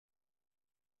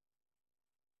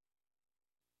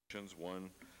One,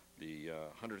 the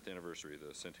 100th anniversary of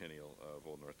the Centennial of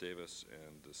Old North Davis,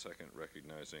 and the second,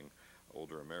 recognizing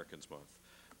Older Americans Month.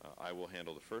 I will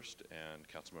handle the first, and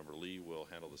Councilmember Lee will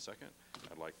handle the second.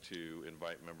 I'd like to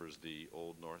invite members of the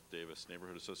Old North Davis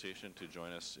Neighborhood Association to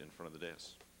join us in front of the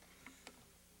dais.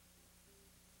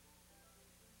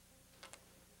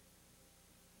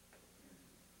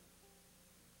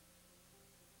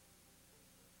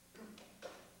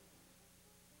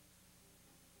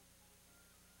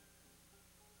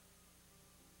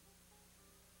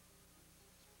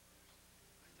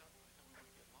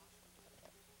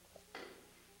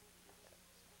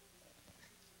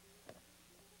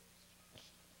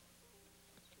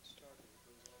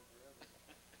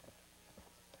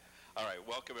 All right,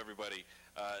 welcome everybody.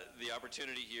 The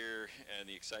opportunity here and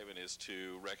the excitement is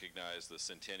to recognize the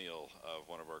centennial of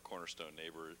one of our cornerstone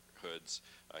neighborhoods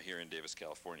here in Davis,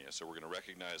 California. So we're going to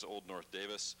recognize Old North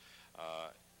Davis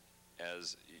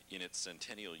as in its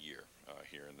centennial year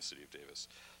here in the city of Davis.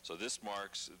 So this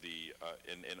marks the,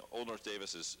 and Old North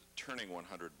Davis is turning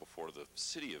 100 before the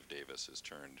city of Davis has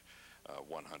turned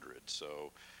 100.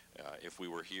 So if we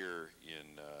were here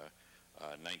in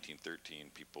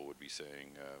 1913, people would be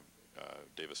saying,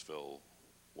 Davisville,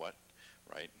 what?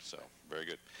 Right? So, very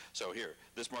good. So here,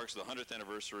 this marks the 100th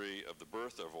anniversary of the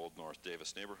birth of Old North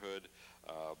Davis neighborhood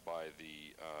by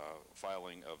the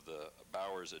filing of the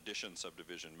Bowers Addition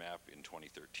subdivision map in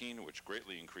 2013, which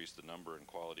greatly increased the number and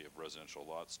quality of residential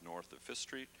lots north of 5th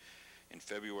Street. In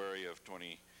February of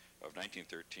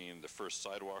 1913, the first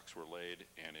sidewalks were laid,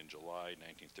 and in July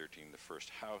 1913, the first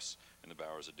house in the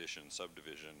Bowers Addition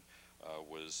subdivision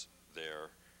was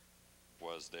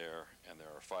there, and there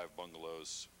are 5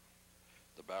 bungalows.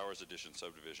 The Bowers Addition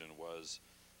subdivision was,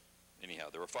 anyhow,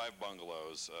 there were 5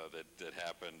 bungalows that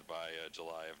happened by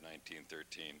July of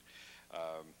 1913.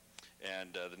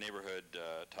 The neighborhood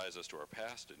ties us to our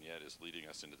past and yet is leading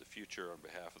us into the future. On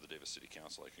behalf of the Davis City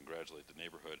Council, I congratulate the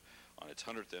neighborhood on its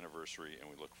 100th anniversary, and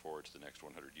we look forward to the next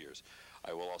 100 years.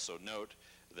 I will also note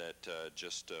that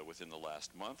just within the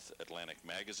last month, Atlantic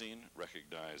Magazine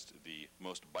recognized the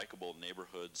most bikeable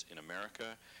neighborhoods in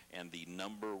America, and the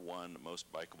 #1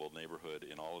 most bikeable neighborhood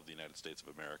in all of the United States of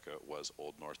America was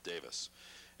Old North Davis.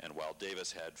 And while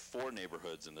Davis had 4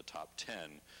 neighborhoods in the top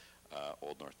 10,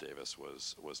 Old North Davis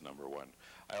was #1.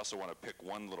 I also want to pick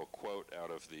one little quote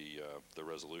out of the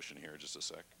resolution here, just a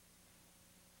sec.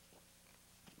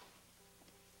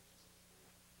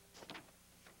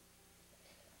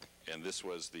 And this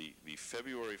was the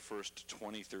February 1st,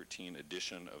 2013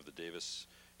 edition of the Davis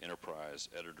Enterprise.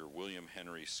 Editor William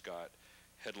Henry Scott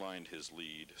headlined his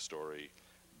lead story,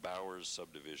 "Bowers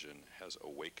Subdivision Has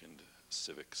Awakened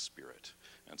Civic Spirit."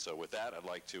 And so with that, I'd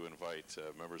like to invite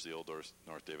members of the Old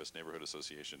North Davis Neighborhood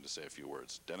Association to say a few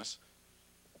words. Dennis?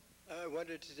 I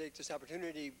wanted to take this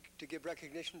opportunity to give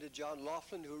recognition to John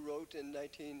Laughlin, who wrote in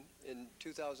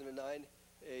 2009,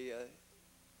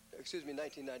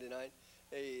 1999,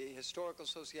 a historical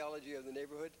sociology of the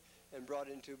neighborhood, and brought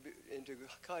into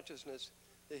consciousness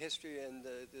the history and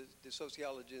the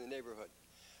sociology of the neighborhood.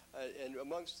 And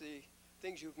amongst the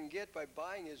things you can get by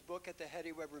buying his book at the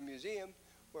Hetty Weber Museum,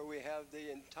 where we have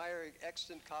the entire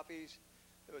extant copies,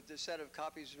 the set of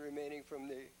copies remaining from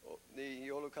the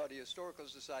Yolo County Historical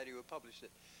Society who published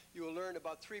it. You will learn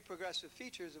about 3 progressive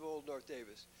features of Old North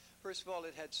Davis. First of all,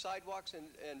 it had sidewalks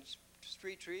and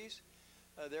street trees,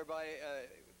 thereby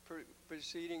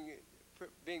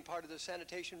being part of the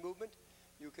sanitation movement.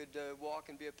 You could walk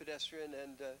and be a pedestrian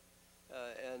and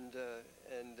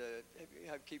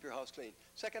keep your house clean.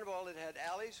 Second of all, it had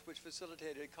alleys which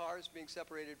facilitated cars being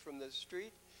separated from the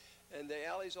street, and the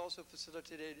alleys also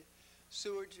facilitated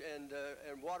sewage and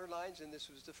water lines, and this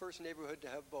was the first neighborhood to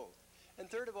have both. And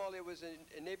third of all, it was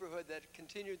a neighborhood that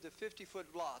continued the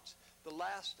 50-foot lots, the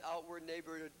last outward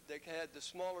neighborhood that had the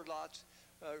smaller lots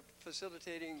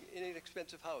facilitating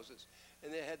inexpensive houses.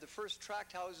 And they had the first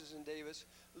tract houses in Davis,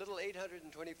 little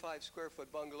 825 square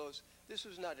foot bungalows. This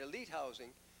was not elite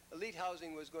housing. Elite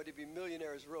housing was going to be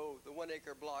Millionaires Row, the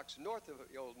 1-acre blocks north of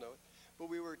Old North, but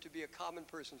we were to be a common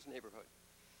person's neighborhood.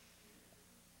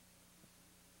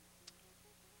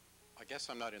 I guess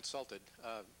I'm not insulted.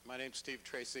 My name's Steve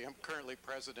Tracy. I'm currently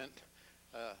president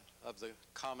of the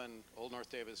Common Old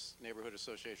North Davis Neighborhood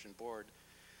Association Board.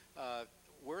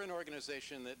 We're an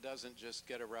organization that doesn't just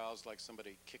get aroused like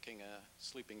somebody kicking a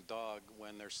sleeping dog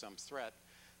when there's some threat.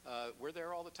 We're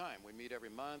there all the time. We meet every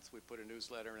month. We put a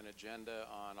newsletter and agenda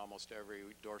on almost every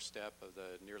doorstep of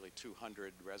the nearly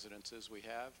 200 residences we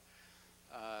have.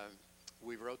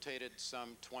 We've rotated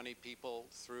some 20 people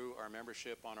through our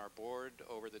membership on our board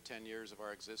over the 10 years of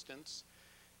our existence,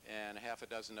 and half a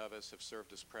dozen of us have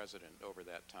served as president over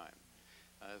that time.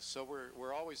 So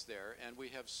we're always there, and we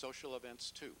have social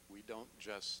events too. We don't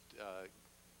just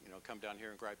come down here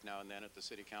and gripe now and then at the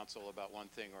city council about one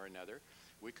thing or another.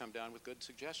 We come down with good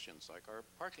suggestions, like our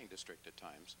parking district at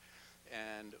times.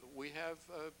 And we have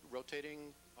a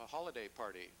rotating holiday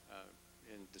party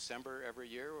in December every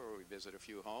year, where we visit a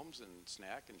few homes and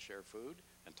snack and share food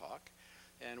and talk.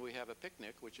 And we have a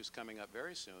picnic, which is coming up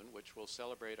very soon, which will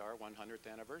celebrate our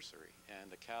 100th anniversary.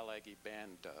 And the Cal Aggie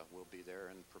Band will be there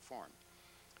and perform.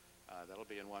 That'll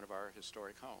be in one of our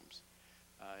historic homes.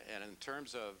 And in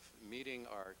terms of meeting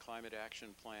our climate action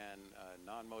plan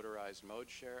non-motorized mode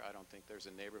share, I don't think there's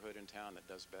a neighborhood in town that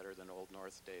does better than Old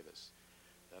North Davis.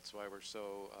 That's why we're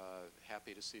so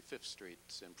happy to see Fifth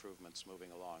Street's improvements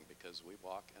moving along, because we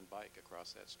walk and bike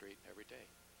across that street every day.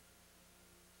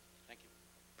 Thank you.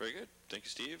 Very good. Thank you,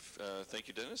 Steve. Thank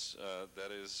you, Dennis.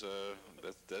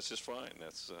 That's just fine.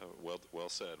 That's well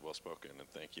said, well spoken, and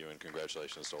thank you, and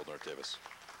congratulations to Old North Davis.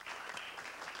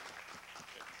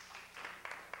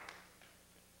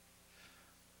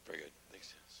 Very good.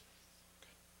 Thanks, Dennis.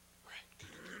 Good. All right.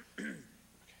 Good.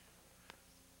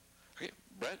 Okay,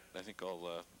 Brett, I think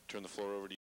I'll turn the floor over to you.